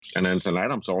And Ansel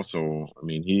Adams also, I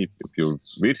mean, if you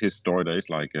read his story, there is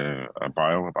like a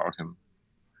bio about him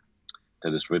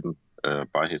that is written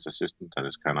by his assistant that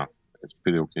is it's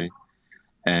pretty okay.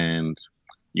 And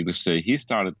you could say he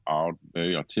started out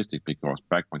very artistic because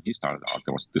back when he started out,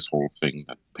 there was this whole thing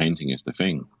that painting is the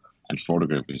thing and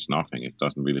photography is nothing. It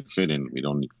doesn't really fit in. We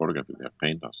don't need photography. We have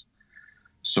painters.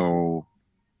 So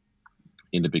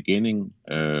in the beginning,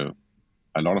 a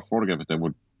lot of photographers, they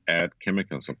would add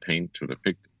chemicals or paint to the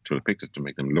pictures to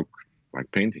make them look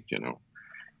like paintings, you know.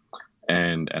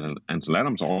 And Ansel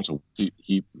Adams also,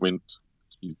 he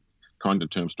coined the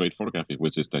term straight photography,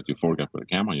 which is that you photograph with a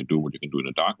camera, you do what you can do in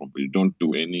a darkroom, but you don't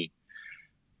do any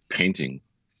painting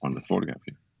on the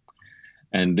photography.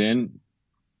 And then,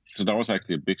 so that was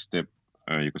actually a big step,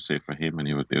 you could say, for him, and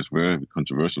it was very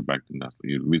controversial back then.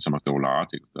 You read some of the old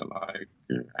articles, they're like,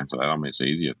 Ansel Adams is an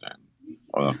idiot, and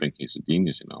other think he's a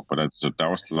genius, you know. But that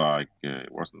was like,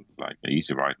 it wasn't like an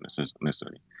easy ride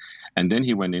necessarily. And then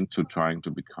he went into trying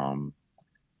to become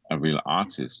a real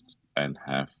artist and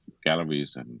have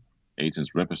galleries and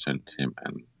agents represent him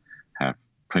and have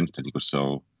prints that he could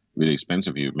sell really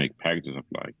expensive. He would make packages of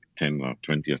like 10 or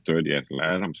 20 or 30 Ansel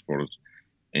Adams photos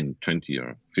in 20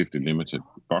 or 50 limited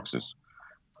boxes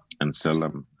and sell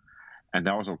them. And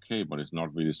that was okay, but it's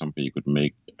not really something you could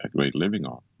make a great living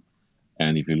on.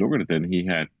 And if you look at it, then he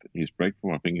had his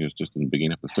breakthrough, I think he was just in the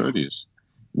beginning of the 30s,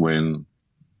 when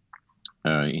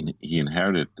he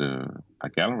inherited a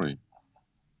gallery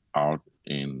out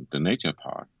in the nature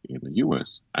park in the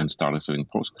US and started selling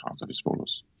postcards of his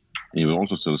photos. And he would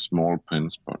also sell small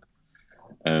prints, but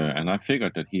and I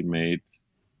figured that he made,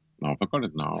 I forgot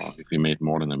it now, if he made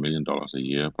more than $1 million a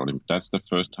year, but that's the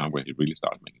first time where he really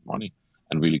started making money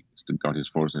and really got his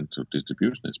photos into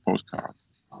distribution, his postcards.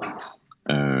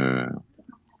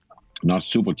 Not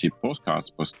super cheap postcards,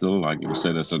 but still, like you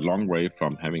said, there's a long way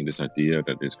from having this idea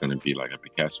that it's going to be like a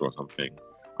Picasso or something.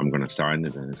 I'm going to sign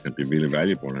it and it's going to be really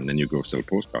valuable, and then you go sell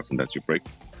postcards and that's your break.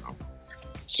 You know?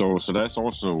 So that's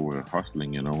also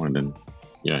hustling, you know, and then,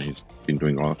 yeah, he's been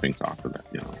doing other things after that,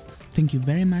 you know. Thank you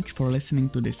very much for listening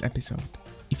to this episode.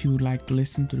 If you would like to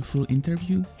listen to the full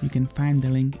interview, you can find the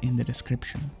link in the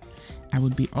description. I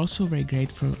would be also very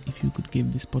grateful if you could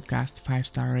give this podcast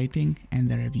 5-star rating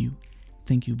and a review.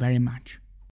 Thank you very much.